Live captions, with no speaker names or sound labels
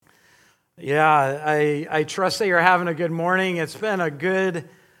Yeah, I trust that you're having a good morning. It's been a good,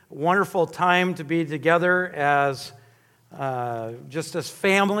 wonderful time to be together as just as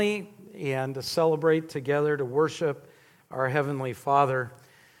family and to celebrate together, to worship our Heavenly Father.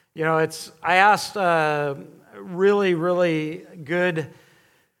 You know, I asked a really good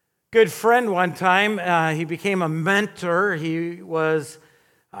friend one time. He became a mentor. He was,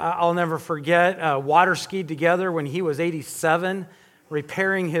 I'll never forget, water skied together when he was 87.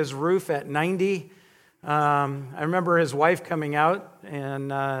 Repairing his roof at 90. I remember his wife coming out,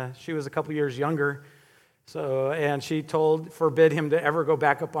 and she was a couple years younger. And she forbid him to ever go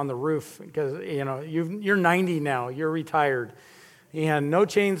back up on the roof because, you know, you're 90 now, you're retired. And no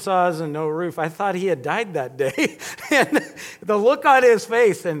chainsaws and no roof. I thought he had died that day. And the look on his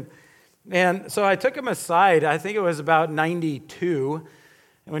face. And so I took him aside. I think it was about 92,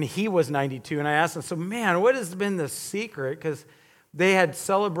 when he was 92. And I asked him, so man, what has been the secret? Because they had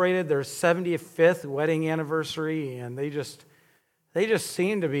celebrated their 75th wedding anniversary, and they just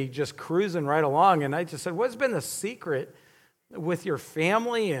seemed to be just cruising right along. And I just said, what's been the secret with your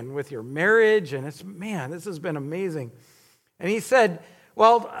family and with your marriage? And this has been amazing. And he said,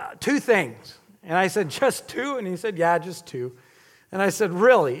 well, two things. And I said, just two? And he said, yeah, just two. And I said,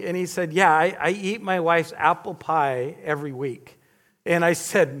 really? And he said, yeah, I eat my wife's apple pie every week. And I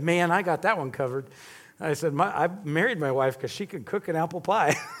said, man, I got that one covered. I said, I married my wife because she could cook an apple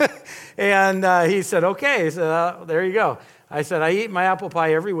pie. And he said, okay. He said, there you go. I said, I eat my apple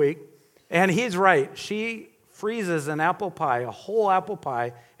pie every week. And he's right. She freezes an apple pie, a whole apple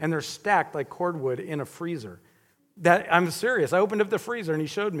pie, and they're stacked like cordwood in a freezer. I'm serious. I opened up the freezer and he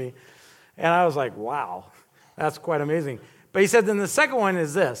showed me. And I was like, wow, that's quite amazing. But he said, then the second one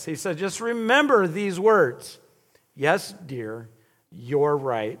is this. He said, just remember these words. Yes, dear, you're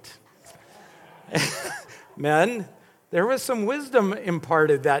right. Men, there was some wisdom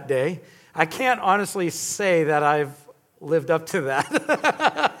imparted that day. I can't honestly say that I've lived up to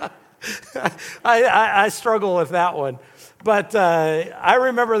that. I struggle with that one. But I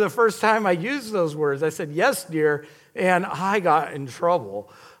remember the first time I used those words. I said, yes, dear, and I got in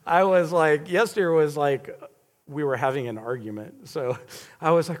trouble. I was like, yes, dear was like, we were having an argument. So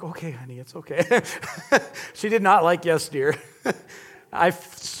I was like, okay, honey, it's okay. She did not like yes, dear. I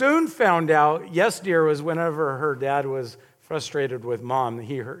soon found out yes, dear was whenever her dad was frustrated with mom.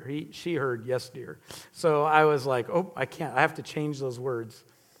 She heard yes, dear. So I was like, oh, I can't. I have to change those words.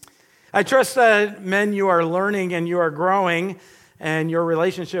 I trust that, men, you are learning and you are growing in your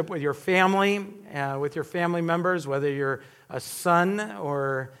relationship with your family members, whether you're a son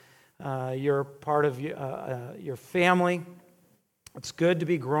or you're part of your family. It's good to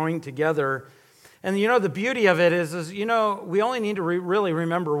be growing together. And you know, the beauty of it is we only need to really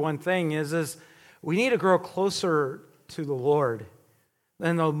remember one thing is we need to grow closer to the Lord.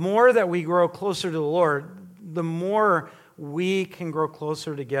 And the more that we grow closer to the Lord, the more we can grow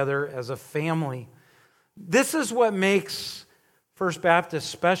closer together as a family. This is what makes First Baptist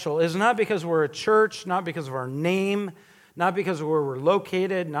special. It's not because we're a church, not because of our name, not because of where we're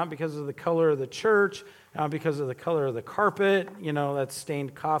located, not because of the color of the church, not because of the color of the carpet, that's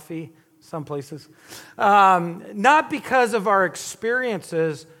stained coffee. Some places. Not because of our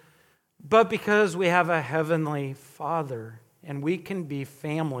experiences, but because we have a heavenly Father and we can be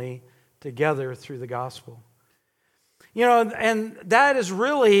family together through the gospel. And that is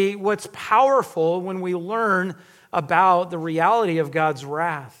really what's powerful when we learn about the reality of God's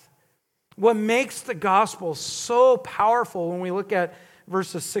wrath. What makes the gospel so powerful when we look at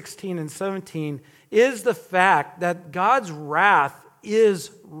verses 16 and 17 is the fact that God's wrath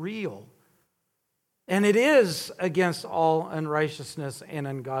is real. And it is against all unrighteousness and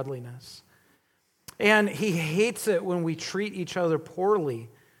ungodliness. And he hates it when we treat each other poorly.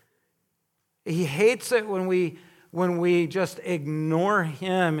 He hates it when we just ignore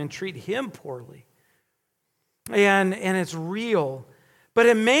him and treat him poorly. And it's real. But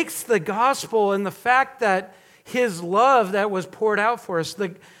it makes the gospel and the fact that his love that was poured out for us,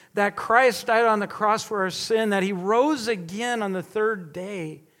 that Christ died on the cross for our sin, that he rose again on the third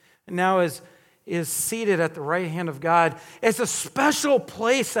day, and now is seated at the right hand of God. It's a special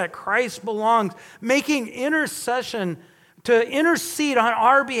place that Christ belongs, making intercession to intercede on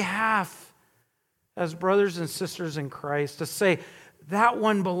our behalf as brothers and sisters in Christ, to say, that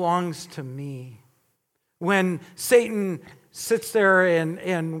one belongs to me. When Satan sits there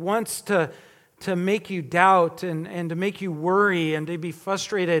and wants to make you doubt and to make you worry and to be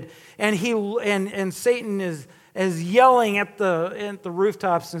frustrated, and Satan is yelling at the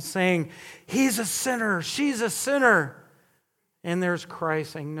rooftops and saying, he's a sinner, she's a sinner. And there's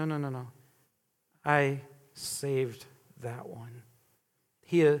Christ saying, no. I saved that one.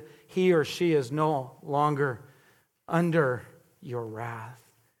 he or she is no longer under your wrath.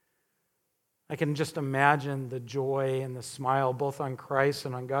 I can just imagine the joy and the smile both on Christ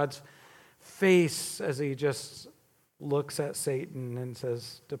and on God's face as he just looks at Satan and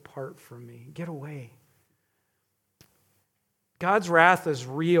says, "Depart from me, get away." God's wrath is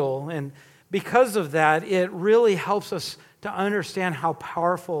real, and because of that, it really helps us to understand how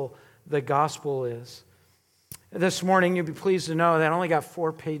powerful the gospel is. This morning, you'll be pleased to know that I only got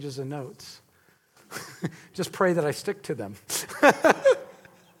 4 pages of notes. Just pray that I stick to them.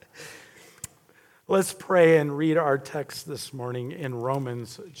 Let's pray and read our text this morning in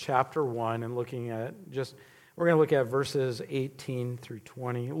Romans chapter 1 and we're going to look at verses 18 through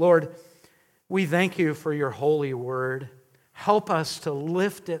 20. Lord, we thank you for your holy word. Help us to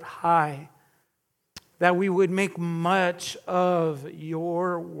lift it high, that we would make much of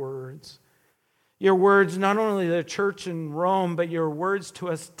your words. Your words, not only to the church in Rome, but your words to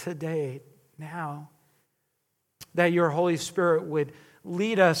us today, now. That your Holy Spirit would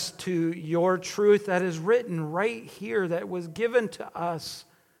lead us to your truth that is written right here, that was given to us,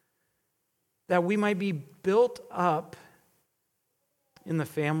 that we might be built up in the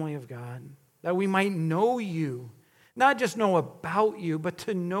family of God, that we might know you, not just know about you, but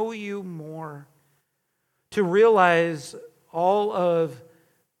to know you more, to realize all of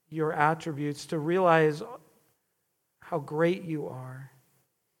your attributes, to realize how great you are.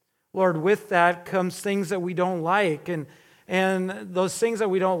 Lord, with that comes things that we don't like, and those things that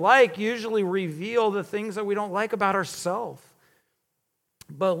we don't like usually reveal the things that we don't like about ourselves.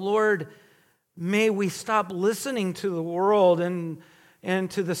 But Lord, may we stop listening to the world and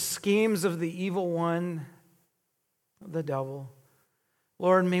to the schemes of the evil one, the devil.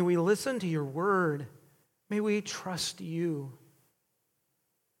 Lord, may we listen to your word. May we trust you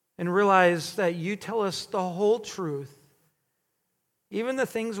and realize that you tell us the whole truth, even the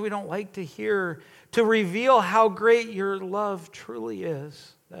things we don't like to hear, to reveal how great your love truly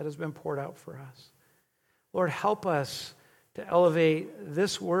is that has been poured out for us. Lord, help us to elevate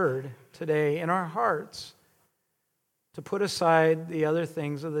this word today in our hearts, to put aside the other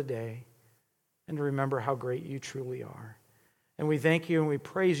things of the day and to remember how great you truly are. And we thank you and we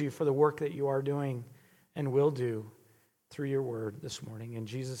praise you for the work that you are doing and will do through your word this morning. In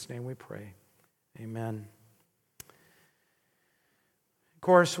Jesus' name we pray. Amen. Of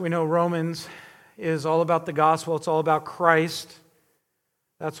course, we know Romans is all about the gospel. It's all about Christ.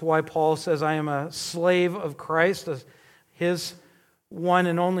 That's why Paul says, I am a slave of Christ, his one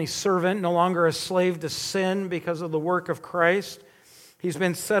and only servant, no longer a slave to sin because of the work of Christ. He's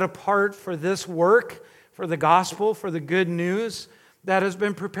been set apart for this work, for the gospel, for the good news that has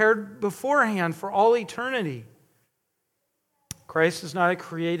been prepared beforehand for all eternity. Christ is not a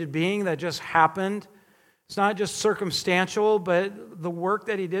created being that just happened. It's not just circumstantial, but the work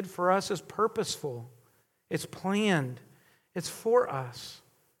that he did for us is purposeful. It's planned. It's for us.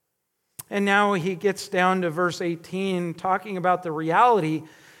 And now he gets down to verse 18, talking about the reality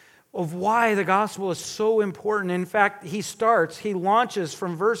of why the gospel is so important. In fact, he launches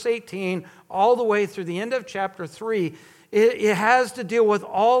from verse 18 all the way through the end of chapter 3. It has to deal with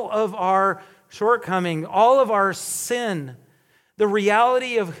all of our shortcoming, all of our sin, the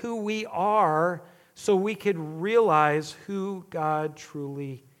reality of who we are, so we could realize who God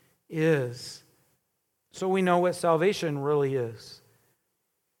truly is. So we know what salvation really is.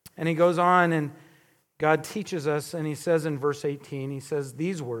 And he goes on and God teaches us, and he says in verse 18, he says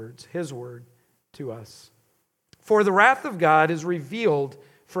these words, his word to us. For the wrath of God is revealed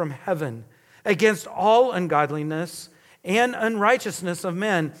from heaven against all ungodliness and unrighteousness of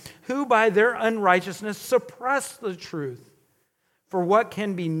men, who by their unrighteousness suppress the truth. For what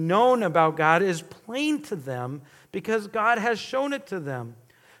can be known about God is plain to them, because God has shown it to them.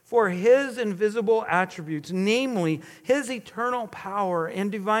 For his invisible attributes, namely his eternal power and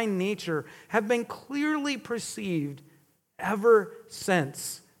divine nature, have been clearly perceived ever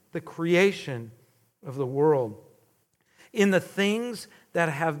since the creation of the world, in the things that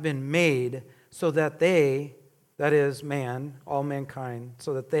have been made, so that they, that is man, all mankind,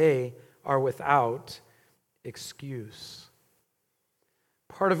 so that they are without excuse.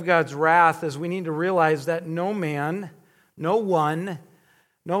 Part of God's wrath is we need to realize that no man, no one,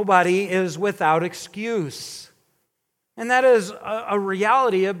 nobody is without excuse. And that is a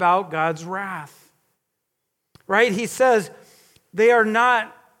reality about God's wrath. Right? He says they are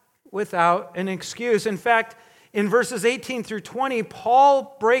not without an excuse. In fact, in verses 18 through 20,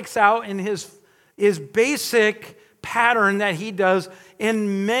 Paul breaks out in his basic pattern that he does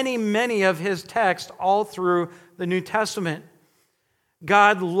in many, many of his texts all through the New Testament.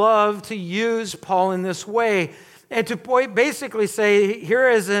 God loved to use Paul in this way. and to basically say, here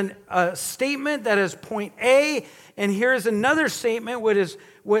is a statement that is point A, and here is another statement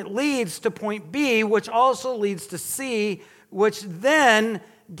what leads to point B, which also leads to C, which then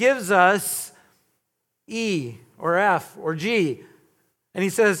gives us E or F or G. And he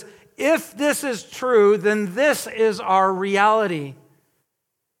says, if this is true, then this is our reality.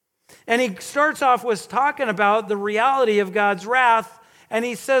 And he starts off with talking about the reality of God's wrath, and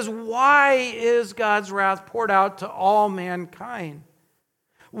he says, why is God's wrath poured out to all mankind?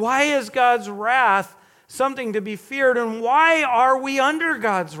 Why is God's wrath something to be feared, and why are we under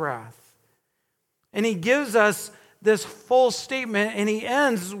God's wrath? And he gives us this full statement, and he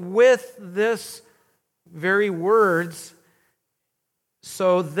ends with this very words,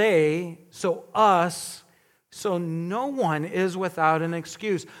 so no one is without an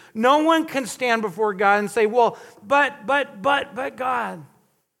excuse. No one can stand before God and say, well, but God.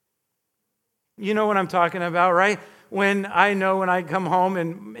 You know what I'm talking about, right? When I come home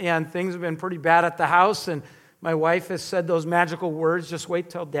and things have been pretty bad at the house, and my wife has said those magical words, just wait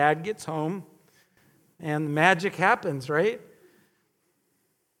till Dad gets home, and magic happens, right?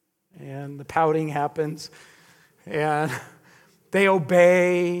 And the pouting happens, and they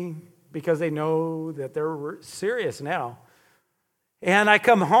obey because they know that they're serious now. And I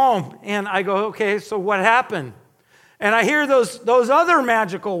come home and I go, okay, so what happened? And I hear those other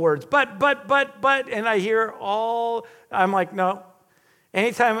magical words, but, and I hear I'm like, no.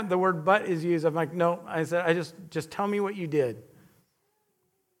 Anytime the word but is used, I'm like, no. I said, just tell me what you did.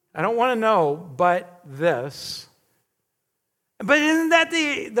 I don't want to know, but this. But isn't that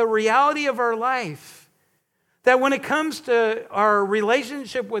the reality of our life? That when it comes to our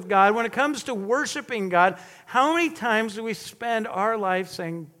relationship with God, when it comes to worshiping God, how many times do we spend our life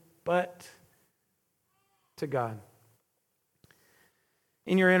saying, but to God?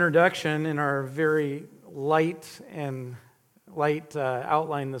 In your introduction, in our very light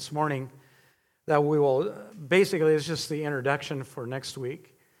outline this morning, that we will, basically it's just the introduction for next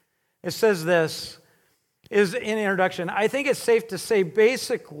week. It says this, is in introduction, I think it's safe to say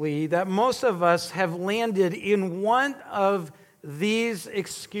basically that most of us have landed in one of these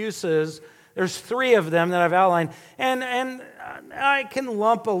excuses. There's 3 of them that I've outlined, and I can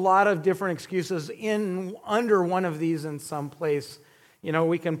lump a lot of different excuses in under one of these in some place. You know,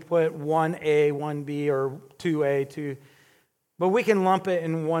 we can put 1A, 1B, or 2A, 2, but we can lump it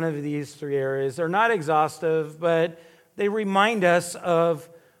in one of these 3 areas. They're not exhaustive, but they remind us of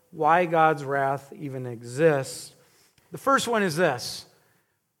why God's wrath even exists. The first one is this.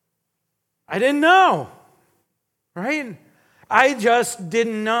 I didn't know, right? I just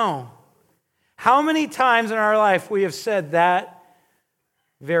didn't know. How many times in our life we have said that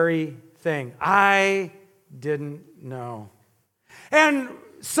very thing? I didn't know. And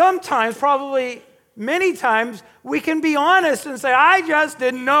sometimes, probably many times, we can be honest and say, I just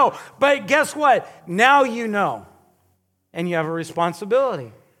didn't know. But guess what? Now you know. And you have a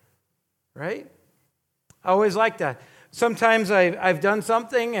responsibility. Right? I always like that. Sometimes I've done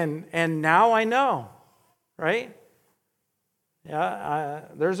something and now I know. Right? Yeah,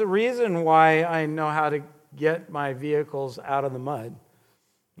 there's a reason why I know how to get my vehicles out of the mud.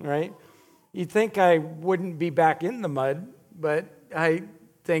 Right? You'd think I wouldn't be back in the mud, but I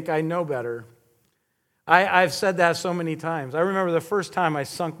think I know better. I've said that so many times. I remember the first time I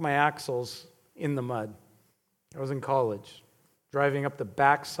sunk my axles in the mud. I was in college, driving up the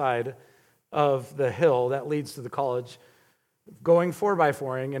backside of the hill that leads to the college, going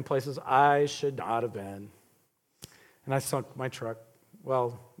 4x4ing in places I should not have been. And I sunk my truck,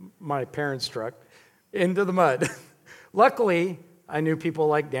 my parents' truck, into the mud. Luckily, I knew people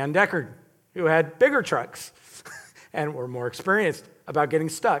like Dan Deckard, who had bigger trucks and were more experienced about getting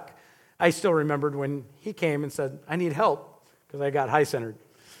stuck. I still remembered when he came and said, I need help, because I got high-centered.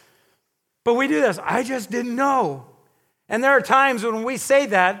 But we do this. I just didn't know. And there are times when we say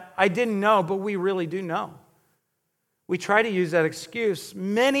that, I didn't know, but we really do know. We try to use that excuse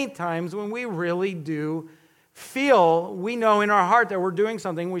many times when we really do feel, we know in our heart that we're doing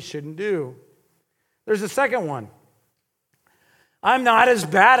something we shouldn't do. There's a second one. I'm not as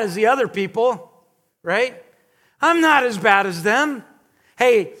bad as the other people, right? I'm not as bad as them.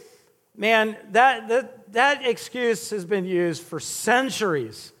 Hey, man, that excuse has been used for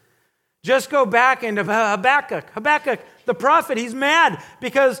centuries. Just go back into Habakkuk. Habakkuk, the prophet, he's mad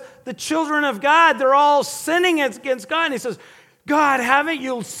because the children of God, they're all sinning against God. And he says, God, haven't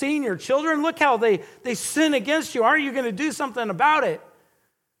you seen your children? Look how they sin against you. Aren't you going to do something about it?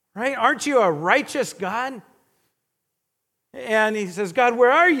 Right? Aren't you a righteous God? And he says, God,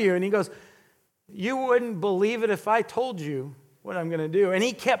 where are you? And he goes, you wouldn't believe it if I told you. what I'm going to do. And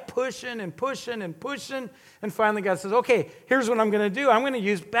he kept pushing and pushing and pushing. And finally God says, okay, here's what I'm going to do. I'm going to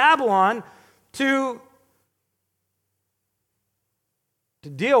use Babylon to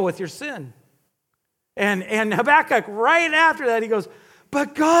deal with your sin. And Habakkuk, right after that, he goes,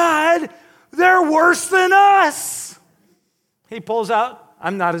 but God, they're worse than us. He pulls out,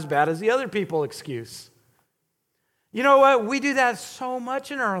 I'm not as bad as the other people excuse. You know what? We do that so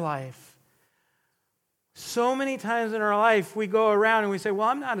much in our life. So many times in our life, we go around and we say, well,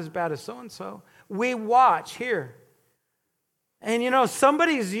 I'm not as bad as so-and-so. We watch here. And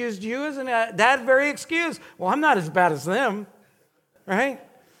somebody's used you as that very excuse. Well, I'm not as bad as them, right?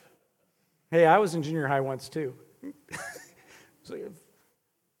 Hey, I was in junior high once too.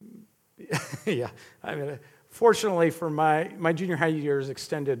 Yeah, fortunately for my junior high years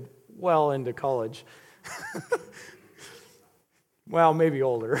extended well into college. Well, maybe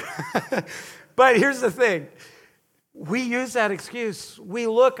older. But here's the thing. We use that excuse. We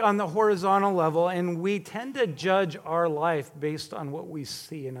look on the horizontal level and we tend to judge our life based on what we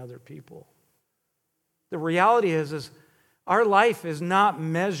see in other people. The reality is our life is not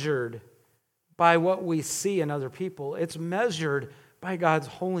measured by what we see in other people. It's measured by God's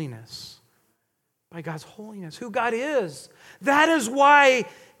holiness. By God's holiness, who God is. That is why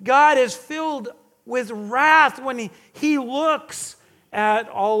God is filled with wrath when he looks at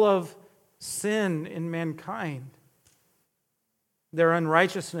all of sin in mankind. Their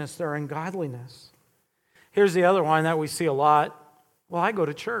unrighteousness, their ungodliness. Here's the other one that we see a lot. Well, I go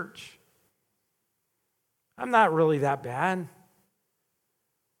to church. I'm not really that bad.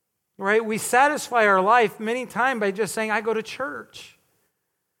 Right? We satisfy our life many times by just saying, I go to church.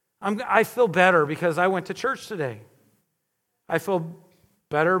 I feel better because I went to church today. I feel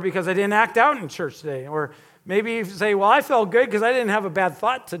better because I didn't act out in church today. Or maybe you say, well, I felt good because I didn't have a bad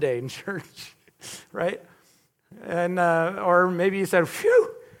thought today in church. Right? And or maybe you said,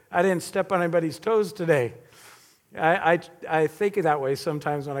 phew, I didn't step on anybody's toes today. I think of that way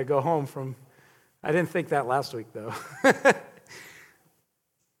sometimes when I go home from, I didn't think that last week though.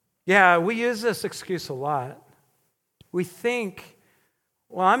 Yeah, we use this excuse a lot. We think,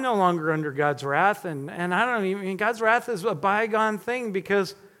 well, I'm no longer under God's wrath, and I don't even, God's wrath is a bygone thing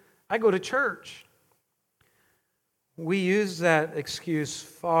because I go to church. We use that excuse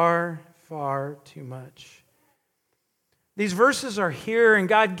far, far too much. These verses are here, and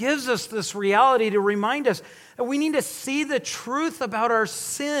God gives us this reality to remind us that we need to see the truth about our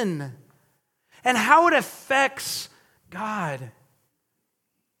sin and how it affects God.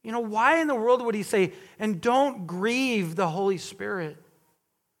 Why in the world would he say, and don't grieve the Holy Spirit?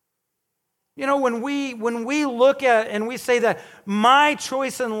 When we look at and we say that my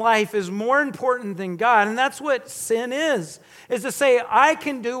choice in life is more important than God, and that's what sin is to say I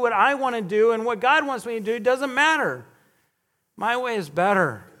can do what I want to do and what God wants me to do doesn't matter. My way is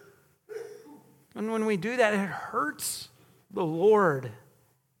better. And when we do that, it hurts the Lord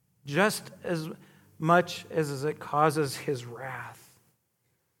just as much as it causes his wrath.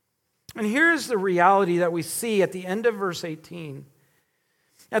 And here's the reality that we see at the end of verse 18.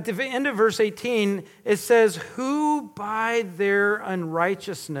 At the end of verse 18, it says, who by their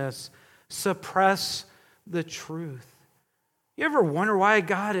unrighteousness suppress the truth. You ever wonder why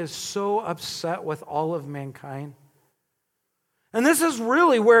God is so upset with all of mankind? And this is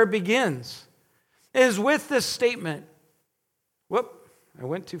really where it begins, is with this statement. Whoop, I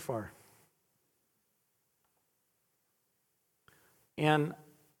went too far. And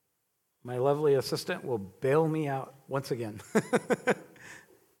my lovely assistant will bail me out once again.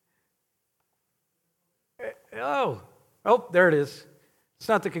 Oh, there it is. It's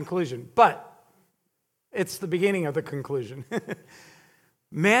not the conclusion, but it's the beginning of the conclusion.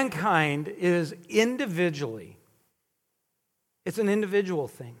 Mankind is individually, it's an individual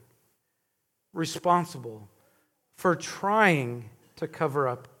thing, responsible for trying to cover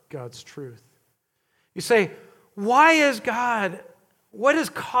up God's truth. You say, why is God, what has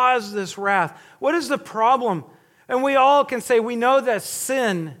caused this wrath? What is the problem? And we all can say we know that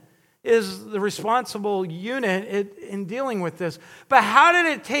sin is the responsible unit in dealing with this. But how did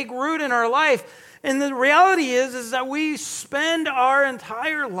it take root in our life? And the reality is that we spend our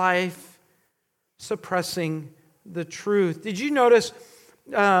entire life suppressing the truth. Did you notice,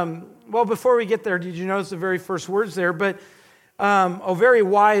 before we get there, did you notice the very first words there? But a very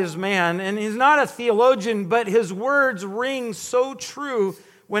wise man, and he's not a theologian, but his words ring so true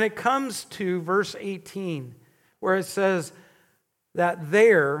when it comes to verse 18, where it says that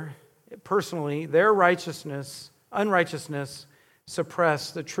their unrighteousness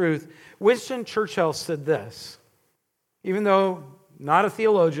suppress the truth. Winston Churchill said this, even though not a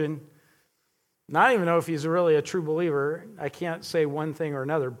theologian, Not even know if he's really a true believer. I can't say one thing or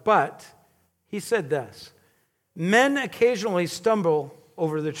another. But he said this: men occasionally stumble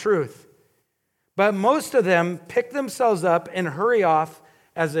over the truth, but most of them pick themselves up and hurry off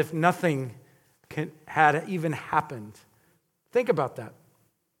as if nothing had even happened. Think about that.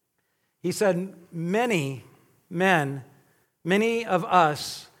 He said, many men, many of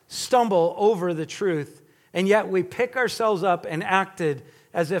us stumble over the truth, and yet we pick ourselves up and acted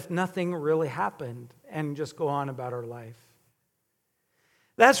as if nothing really happened and just go on about our life.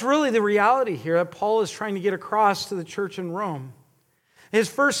 That's really the reality here that Paul is trying to get across to the church in Rome. His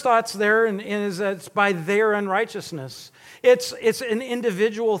first thoughts there is that it's by their unrighteousness. It's an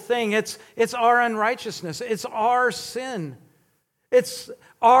individual thing. It's our unrighteousness. It's our sin. It's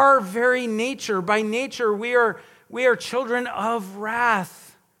our very nature. By nature, we are children of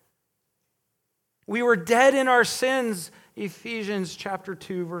wrath. We were dead in our sins, Ephesians chapter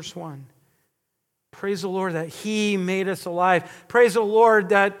 2, verse 1. Praise the Lord that He made us alive. Praise the Lord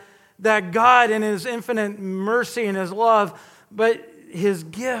that God in His infinite mercy and His love, but His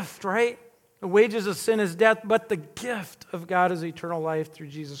gift, right? The wages of sin is death, but the gift of God is eternal life through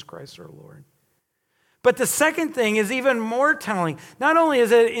Jesus Christ our Lord. But the second thing is even more telling. Not only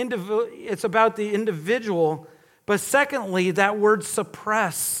is it's about the individual, but secondly, that word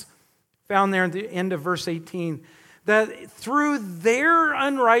suppress, found there at the end of verse 18, that through their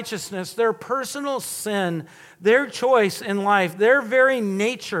unrighteousness, their personal sin, their choice in life, their very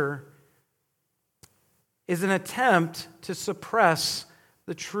nature is an attempt to suppress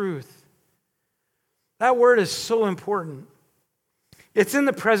the truth. That word is so important. It's in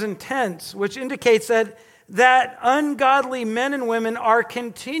the present tense, which indicates that ungodly men and women are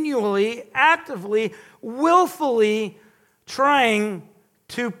continually, actively, willfully trying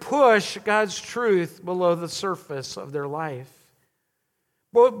to push God's truth below the surface of their life.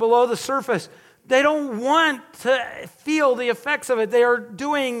 Below the surface. They don't want to feel the effects of it. They are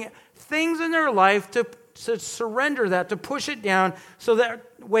doing things in their life to surrender that, to push it down, so that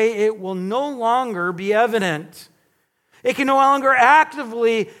way it will no longer be evident. It can no longer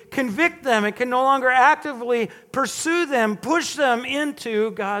actively convict them. It can no longer actively pursue them, push them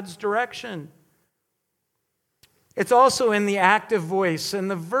into God's direction. It's also in the active voice,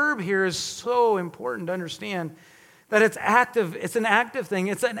 and the verb here is so important to understand that it's active. It's an active thing.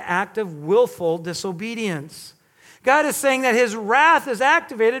 It's an act of willful disobedience. God is saying that His wrath is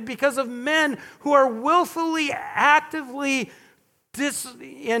activated because of men who are willfully, actively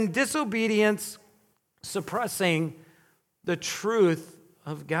in disobedience, suppressing the truth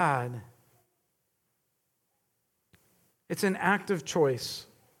of God. It's an active choice.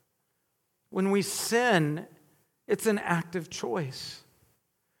 When we sin, it's an active choice.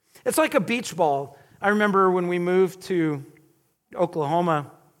 It's like a beach ball. I remember when we moved to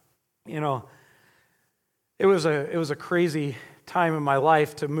Oklahoma, it was a crazy time in my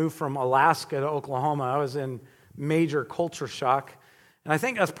life to move from Alaska to Oklahoma. I was in major culture shock. And I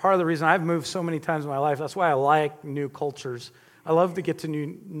think that's part of the reason I've moved so many times in my life. That's why I like new cultures. I love to get to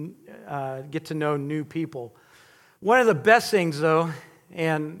know new people. One of the best things, though,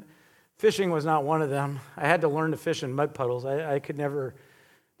 and fishing was not one of them. I had to learn to fish in mud puddles. I could never.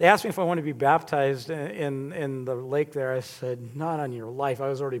 They asked me if I wanted to be baptized in the lake there. I said, not on your life. I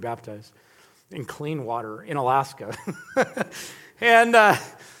was already baptized in clean water in Alaska. And I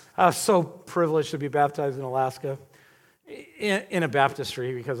was so privileged to be baptized in Alaska in a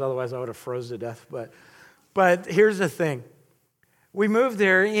baptistry, because otherwise I would have froze to death. But here's the thing. We moved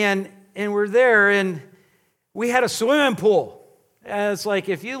there, and we're there, and we had a swimming pool. And it's like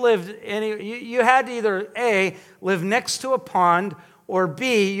if you lived you had to either A, live next to a pond, or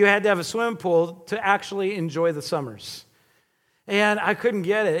B, you had to have a swimming pool to actually enjoy the summers. And I couldn't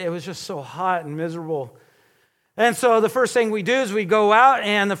get it. It was just so hot and miserable. And so the first thing we do is we go out,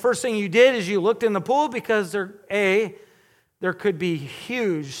 and the first thing you did is you looked in the pool, because there could be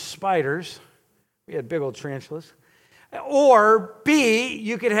huge spiders. We had big old tarantulas. Or B,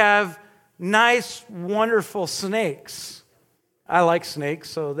 you could have nice, wonderful snakes. I like snakes,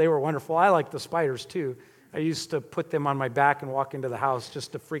 so they were wonderful. I like the spiders too. I used to put them on my back and walk into the house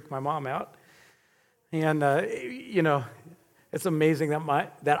just to freak my mom out. And, it's amazing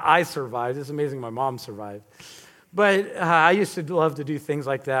that I survived. It's amazing my mom survived. But I used to love to do things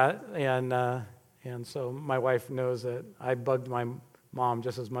like that. And so my wife knows that I bugged my mom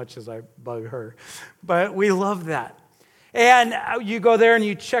just as much as I bug her. But we love that. And you go there and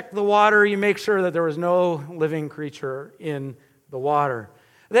you check the water. You make sure that there was no living creature in the water.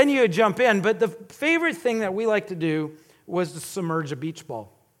 Then you would jump in. But the favorite thing that we like to do was to submerge a beach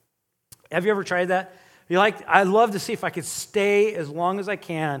ball. Have you ever tried that? I love to see if I could stay as long as I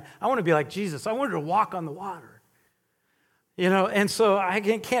can. I want to be like Jesus. I wanted to walk on the water. And so I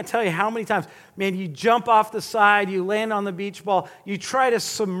can't tell you how many times, man, you jump off the side, you land on the beach ball, you try to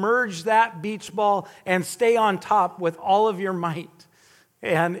submerge that beach ball and stay on top with all of your might.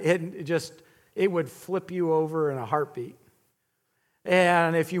 And it would flip you over in a heartbeat.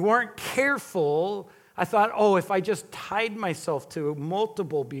 And if you weren't careful, I thought, if I just tied myself to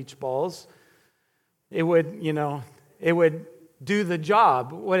multiple beach balls, it would do the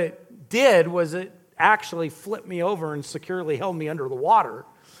job. What it did was it actually flipped me over and securely held me under the water.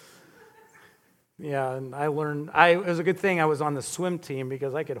 Yeah, and I learned, it was a good thing I was on the swim team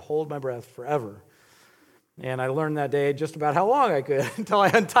because I could hold my breath forever. And I learned that day just about how long I could until I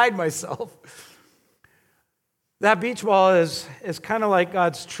untied myself. That beach ball is kind of like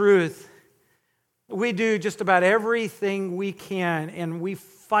God's truth. We do just about everything we can, and we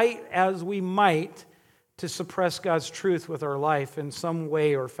fight as we might to suppress God's truth with our life in some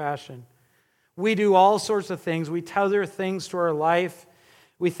way or fashion. We do all sorts of things. We tether things to our life.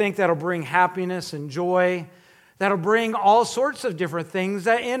 We think that'll bring happiness and joy. That'll bring all sorts of different things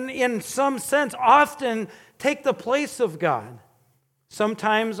that in some sense often take the place of God.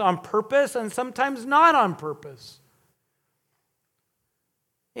 Sometimes on purpose and sometimes not on purpose.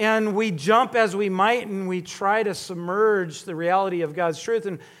 And we jump as we might and we try to submerge the reality of God's truth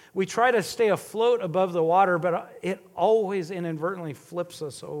and we try to stay afloat above the water, but it always inadvertently flips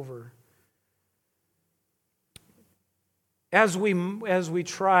us over. As we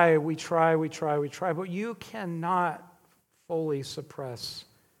try, but you cannot fully suppress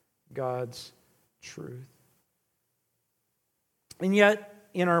God's truth. And yet,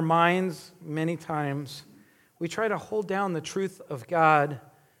 in our minds, many times, we try to hold down the truth of God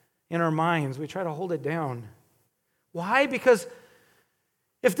in our minds. We try to hold it down. Why? Because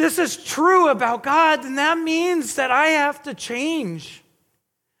if this is true about God, then that means that I have to change.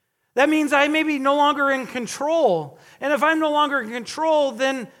 That means I may be no longer in control. And if I'm no longer in control,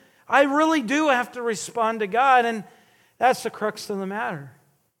 then I really do have to respond to God. And that's the crux of the matter.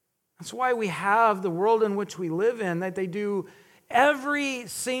 That's why we have the world in which we live in, that they do every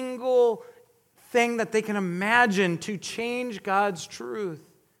single thing that they can imagine to change God's truth.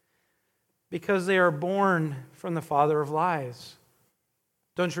 Because they are born from the father of lies.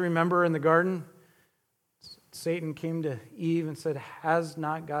 Don't you remember in the garden? Satan came to Eve and said, "Has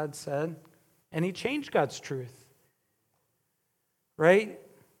not God said?" And he changed God's truth. Right?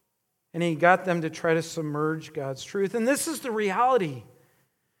 And he got them to try to submerge God's truth. And this is the reality.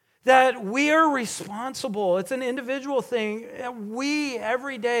 That we are responsible. It's an individual thing. We,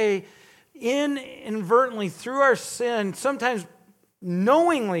 every day, inadvertently, through our sin, sometimes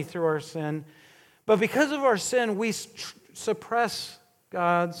knowingly through our sin, but because of our sin, we suppress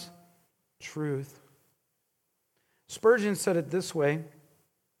God's truth. Spurgeon said it this way.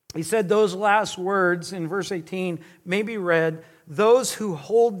 He said those last words in verse 18 may be read, "Those who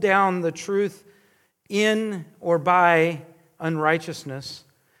hold down the truth in or by unrighteousness,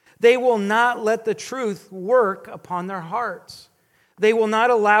 they will not let the truth work upon their hearts. They will not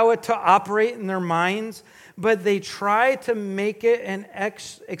allow it to operate in their minds, but they try to make it an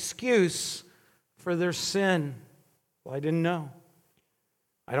excuse for their sin." Well, I didn't know.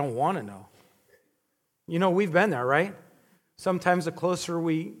 I don't want to know. We've been there, right? Sometimes the closer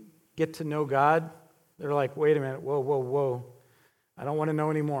we get to know God, they're like, wait a minute, whoa. I don't want to know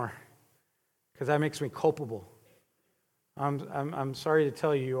anymore because that makes me culpable. I'm sorry to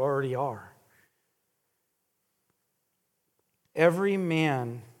tell you, you already are. Everybody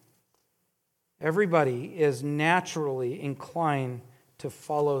is naturally inclined to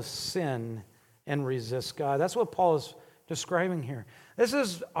follow sin and resist God. That's what Paul is describing here. This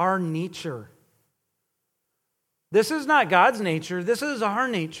is our nature. This is not God's nature. This is our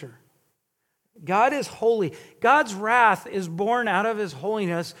nature. God is holy. God's wrath is born out of his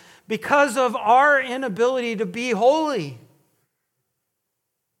holiness because of our inability to be holy.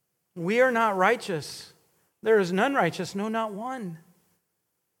 We are not righteous. There is none righteous, no, not one.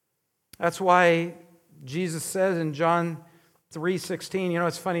 That's why Jesus says in John 3:16,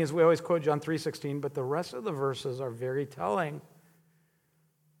 it's funny as we always quote John 3:16, but the rest of the verses are very telling.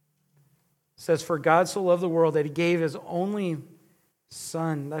 It says, "For God so loved the world that he gave his only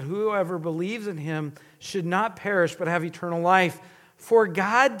Son, that whoever believes in him should not perish but have eternal life. For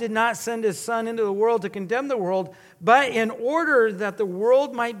God did not send his Son into the world to condemn the world, but in order that the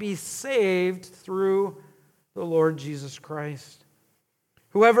world might be saved through the Lord Jesus Christ.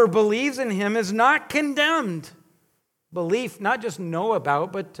 Whoever believes in him is not condemned." Belief, not just know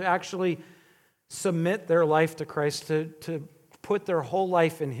about, but to actually submit their life to Christ, to put their whole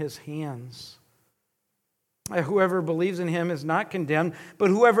life in his hands. Whoever believes in him is not condemned, but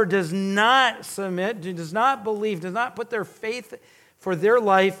whoever does not submit, does not believe, does not put their faith for their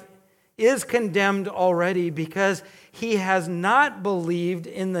life is condemned already because he has not believed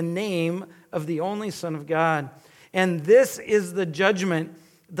in the name of the only Son of God. And this is the judgment.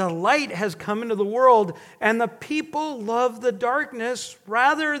 The light has come into the world, and the people love the darkness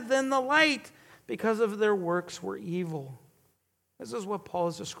rather than the light because of their works were evil. This is what Paul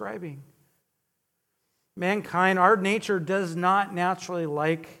is describing. Mankind, our nature does not naturally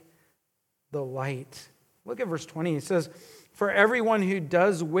like the light. Look at verse 20. It says, "For everyone who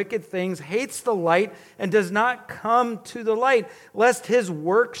does wicked things hates the light and does not come to the light, lest his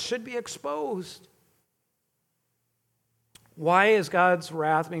works should be exposed." Why is God's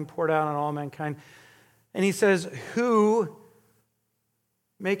wrath being poured out on all mankind? And he says, who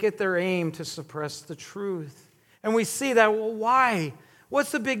make it their aim to suppress the truth. And we see that, well, why?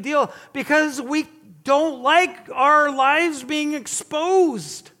 What's the big deal? Because we don't like our lives being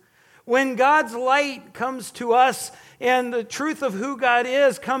exposed. When God's light comes to us and the truth of who God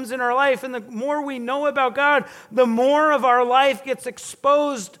is comes in our life, and the more we know about God, the more of our life gets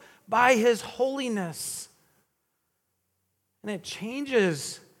exposed by his holiness. And it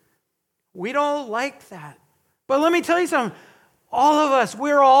changes. We don't like that. But let me tell you something. All of us,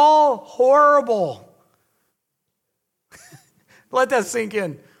 we're all horrible. Let that sink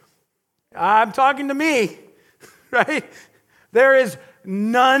in. I'm talking to me, right? There is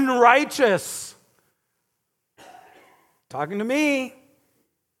none righteous. Talking to me,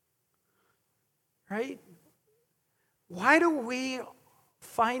 right? Why do we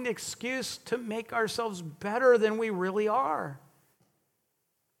find excuse to make ourselves better than we really are?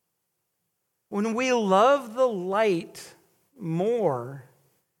 When we love the light more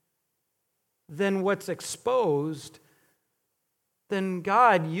than what's exposed, then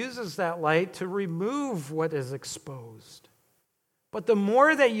God uses that light to remove what is exposed. But the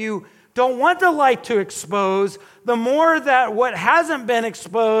more that you don't want the light to expose, the more that what hasn't been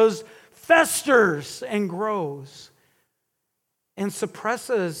exposed festers and grows and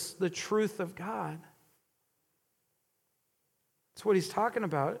suppresses the truth of God. That's what he's talking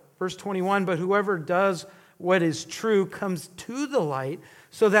about. Verse 21, "But whoever does what is true comes to the light,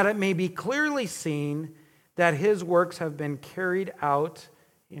 so that it may be clearly seen that his works have been carried out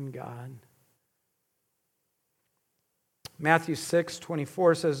in God." Matthew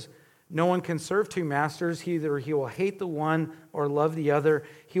 6:24 says, "No one can serve two masters. Either he will hate the one or love the other.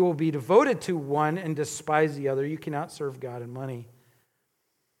 He will be devoted to one and despise the other. You cannot serve God and money."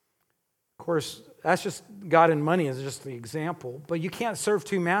 Of course, that's just God and money is just the example, but you can't serve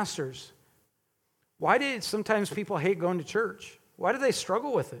two masters. Why do sometimes people hate going to church? Why do they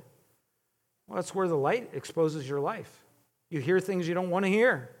struggle with it? Well, that's where the light exposes your life. You hear things you don't want to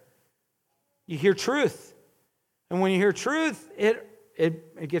hear. You hear truth. And when you hear truth,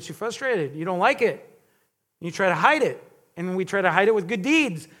 it gets you frustrated. You don't like it. You try to hide it. And we try to hide it with good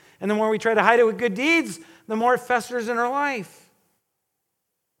deeds. And the more we try to hide it with good deeds, the more it festers in our life.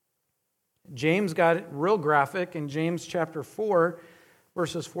 James got it real graphic in James chapter 4,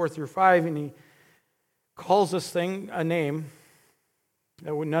 verses 4 through 5, and he calls this thing a name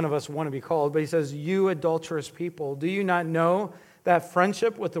that none of us want to be called, but he says, "You adulterous people, do you not know that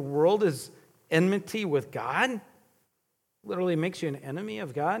friendship with the world is enmity with God?" Literally makes you an enemy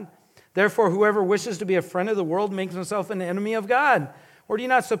of God. "Therefore, whoever wishes to be a friend of the world makes himself an enemy of God. Or do you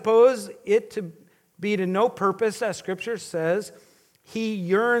not suppose it to be to no purpose, as Scripture says, he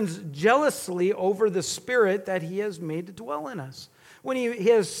yearns jealously over the Spirit that he has made to dwell in us?" When he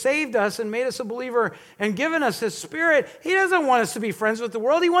has saved us and made us a believer and given us his Spirit, he doesn't want us to be friends with the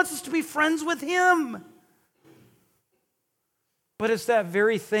world. He wants us to be friends with him. But it's that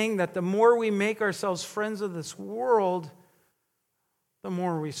very thing that the more we make ourselves friends of this world, the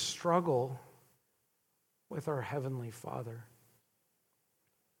more we struggle with our Heavenly Father.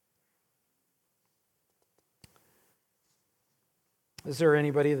 Is there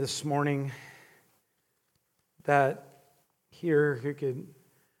anybody this morning that here who could,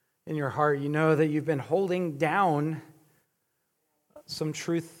 in your heart, you know that you've been holding down some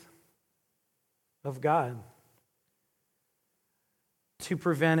truth of God to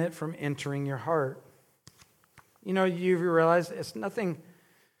prevent it from entering your heart? You know, you realize it's nothing,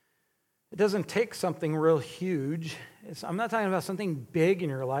 it doesn't take something real huge. I'm not talking about something big in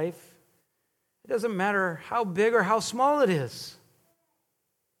your life. It doesn't matter how big or how small it is.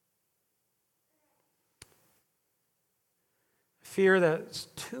 Fear that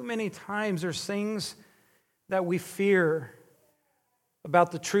too many times there's things that we fear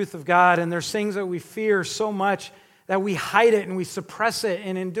about the truth of God, and there's things that we fear so much that we hide it and we suppress it,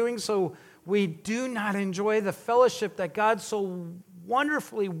 and in doing so, we do not enjoy the fellowship that God so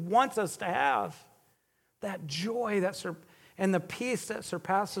wonderfully wants us to have. That joy and the peace that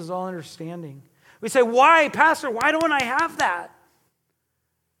surpasses all understanding. We say, why, Pastor, why don't I have that?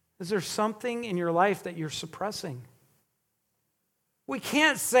 Is there something in your life that you're suppressing? We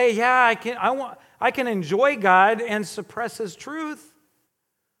can't say, yeah, I can enjoy God and suppress His truth.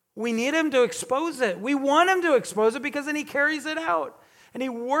 We need Him to expose it. We want Him to expose it because then He carries it out. And He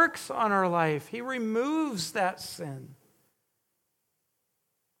works on our life. He removes that sin.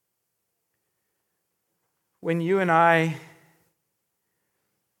 When you and I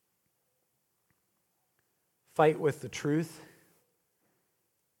fight with the truth,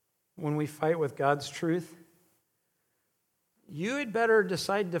 when we fight with God's truth, you had better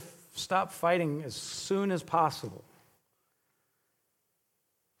decide to stop fighting as soon as possible.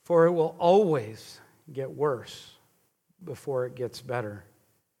 For it will always get worse before it gets better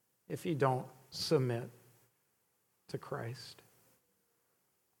if you don't submit to Christ.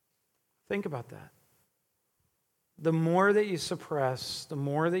 Think about that. The more that you suppress, the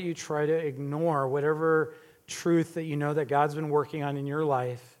more that you try to ignore whatever truth that you know that God's been working on in your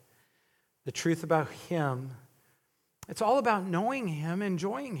life, the truth about Him, it's all about knowing Him,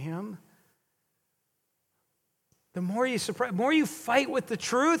 enjoying Him. The more you suppress, the more you fight with the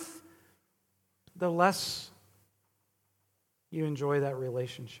truth, the less you enjoy that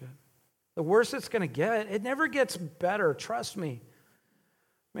relationship. The worse it's going to get. It never gets better, trust me.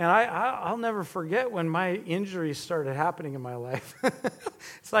 Man, I'll never forget when my injuries started happening in my life.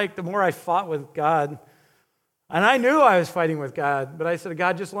 It's like the more I fought with God, and I knew I was fighting with God, but I said,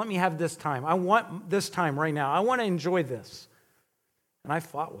 God, just let me have this time. I want this time right now. I want to enjoy this. And I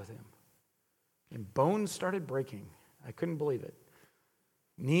fought with Him. And bones started breaking. I couldn't believe it.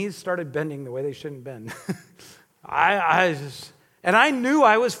 Knees started bending the way they shouldn't bend. And I knew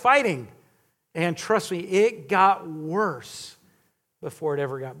I was fighting. And trust me, it got worse before it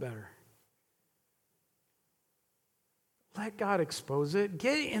ever got better. Let God expose it.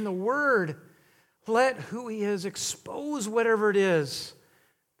 Get in the Word. Let who He is expose whatever it is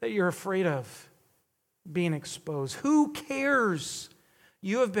that you're afraid of being exposed. Who cares?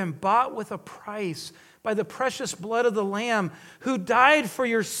 You have been bought with a price by the precious blood of the Lamb who died for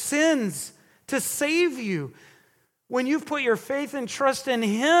your sins to save you. When you've put your faith and trust in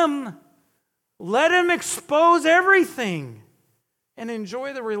Him, let Him expose everything and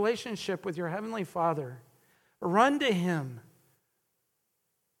enjoy the relationship with your Heavenly Father. Run to Him.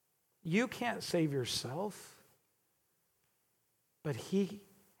 You can't save yourself, but He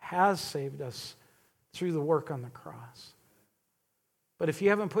has saved us through the work on the cross. But if you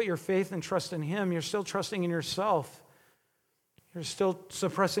haven't put your faith and trust in Him, you're still trusting in yourself. You're still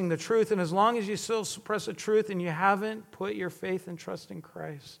suppressing the truth. And as long as you still suppress the truth and you haven't put your faith and trust in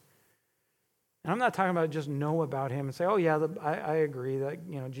Christ, and I'm not talking about just know about Him and say, oh yeah, I agree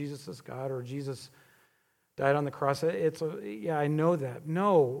that Jesus is God or Jesus died on the cross. Yeah, I know that.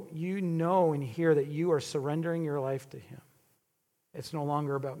 No, you know and hear that you are surrendering your life to Him. It's no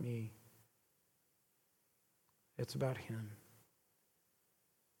longer about me. It's about Him.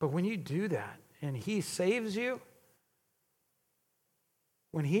 But when you do that and He saves you,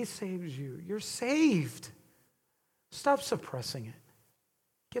 when He saves you, you're saved. Stop suppressing it.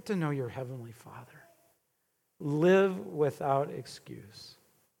 Get to know your Heavenly Father. Live without excuse.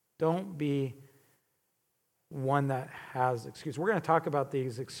 Don't be one that has excuse. We're going to talk about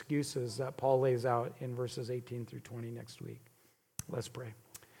these excuses that Paul lays out in verses 18 through 20 next week. Let's pray.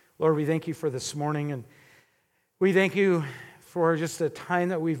 Lord, we thank You for this morning, and we thank You for just the time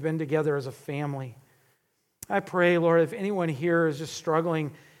that we've been together as a family. I pray, Lord, if anyone here is just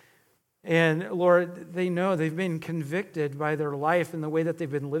struggling, and Lord, they know they've been convicted by their life and the way that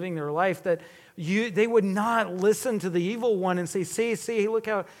they've been living their life, that they would not listen to the evil one and say, see, look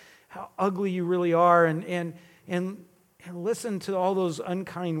how ugly you really are, and listen to all those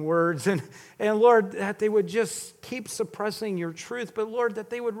unkind words. And Lord, that they would just keep suppressing Your truth, but Lord, that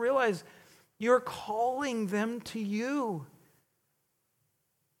they would realize You're calling them to You.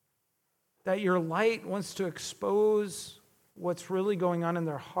 That Your light wants to expose what's really going on in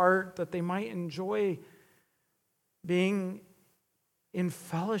their heart, that they might enjoy being in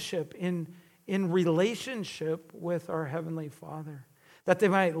fellowship, in relationship with our Heavenly Father. That they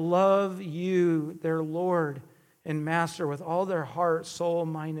might love You, their Lord and Master, with all their heart, soul,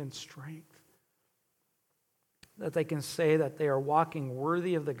 mind, and strength. That they can say that they are walking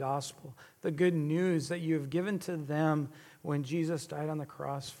worthy of the gospel, the good news that You have given to them when Jesus died on the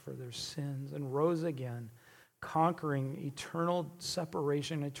cross for their sins and rose again, conquering eternal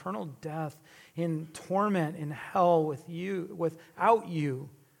separation, eternal death, in torment in hell with You, without You.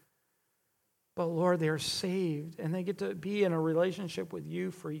 But Lord, they are saved and they get to be in a relationship with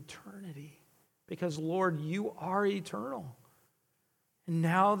you for eternity. Because Lord, you are eternal. And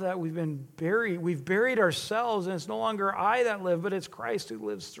now that we've buried ourselves, and it's no longer I that live, but it's Christ who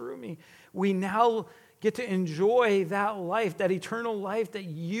lives through me. We now get to enjoy that life, that eternal life that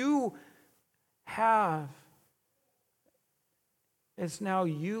you have. It's now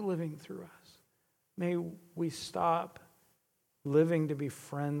you living through us. May we stop living to be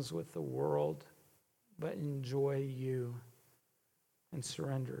friends with the world, but enjoy you and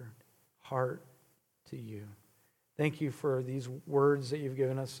surrender heart to you. Thank you for these words that you've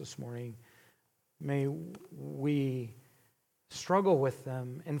given us this morning. May we struggle with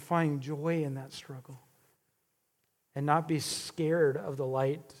them and find joy in that struggle and not be scared of the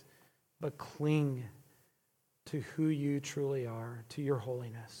light, but cling to who you truly are, to your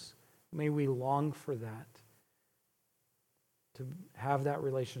holiness. May we long for that, to have that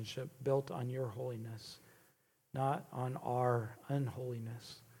relationship built on your holiness, not on our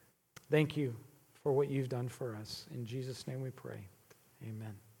unholiness. Thank you for what you've done for us. In Jesus' name we pray.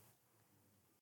 Amen.